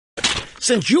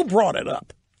since you brought it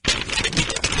up,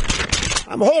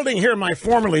 I'm holding here my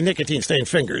formerly nicotine-stained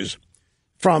fingers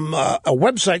from a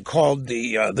website called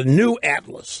the New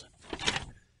Atlas.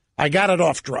 I got it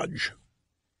off Drudge.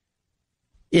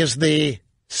 Is the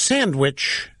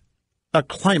sandwich a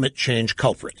climate change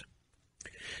culprit?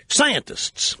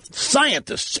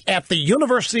 Scientists at the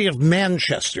University of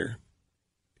Manchester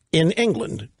in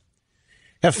England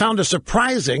have found a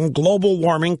surprising global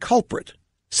warming culprit: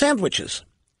 sandwiches.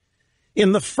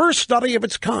 In the first study of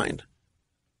its kind,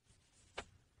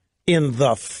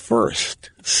 remember,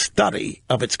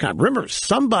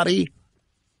 somebody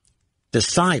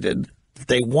decided that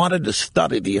they wanted to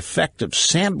study the effect of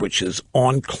sandwiches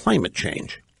on climate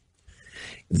change.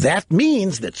 That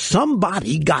means that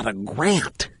somebody got a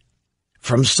grant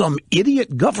from some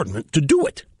idiot government to do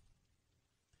it.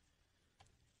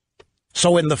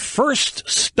 So in the first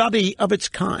study of its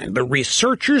kind, the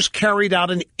researchers carried out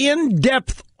an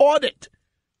in-depth audit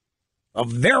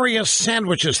of various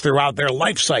sandwiches throughout their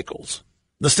life cycles,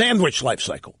 the sandwich life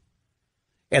cycle.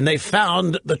 And they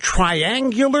found the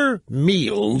triangular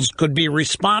meals could be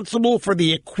responsible for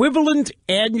the equivalent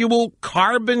annual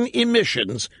carbon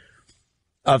emissions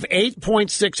of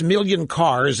 8.6 million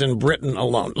cars in Britain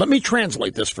alone. Let me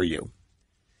translate this for you.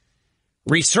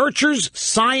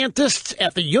 Scientists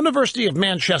at the University of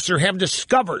Manchester have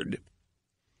discovered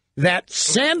that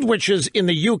sandwiches in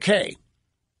the UK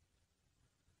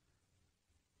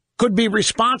could be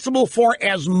responsible for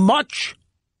as much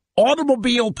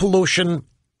automobile pollution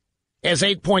as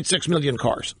 8.6 million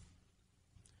cars.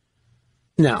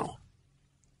 Now,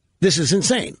 this is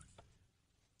insane.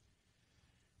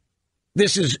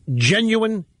 This is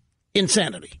genuine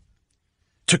insanity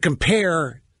to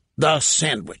compare the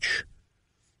sandwich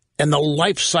and the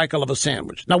life cycle of a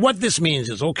sandwich. Now, what this means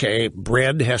is, okay,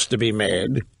 bread has to be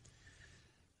made,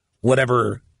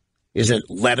 whatever, is it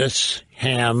lettuce,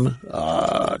 ham,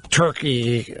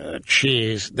 turkey,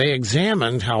 cheese? They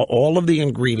examined how all of the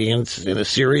ingredients in a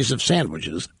series of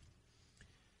sandwiches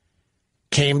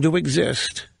came to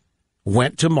exist,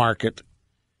 went to market.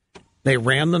 They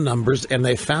ran the numbers, and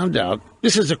they found out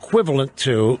this is equivalent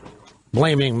to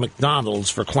blaming McDonald's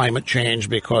for climate change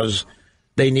because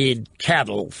they need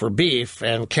cattle for beef,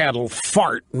 and cattle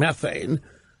fart methane,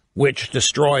 which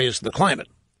destroys the climate.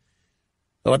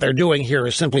 What they're doing here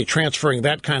is simply transferring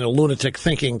that kind of lunatic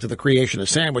thinking to the creation of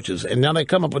sandwiches, and now they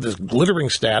come up with this glittering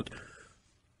stat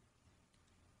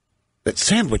that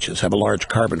sandwiches have a large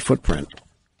carbon footprint.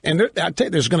 And I tell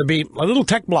you, there's going to be little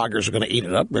tech bloggers are going to eat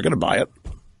it up. They're going to buy it.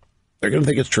 They're going to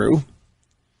think it's true.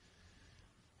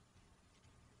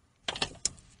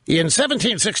 In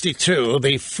 1762,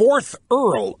 the 4th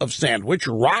Earl of Sandwich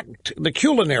rocked the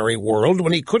culinary world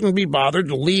when he couldn't be bothered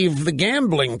to leave the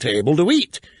gambling table to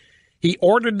eat. He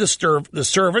ordered the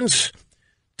servants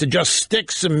to just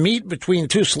stick some meat between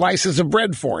 2 slices of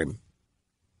bread for him.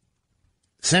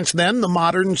 Since then, the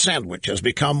modern sandwich has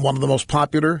become one of the most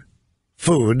popular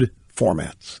food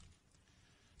formats.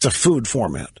 It's a food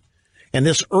format. And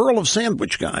this Earl of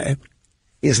Sandwich guy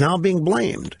is now being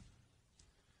blamed.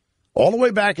 All the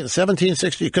way back in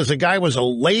 1760, because the guy was a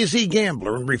lazy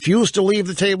gambler and refused to leave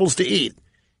the tables to eat,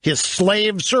 his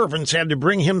slave servants had to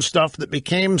bring him stuff that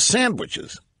became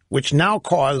sandwiches, which now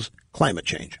cause climate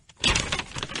change.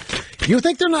 You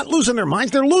think they're not losing their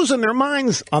minds? They're losing their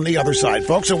minds on the other side,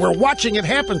 folks, and we're watching it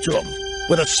happen to them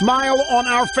with a smile on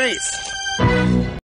our face.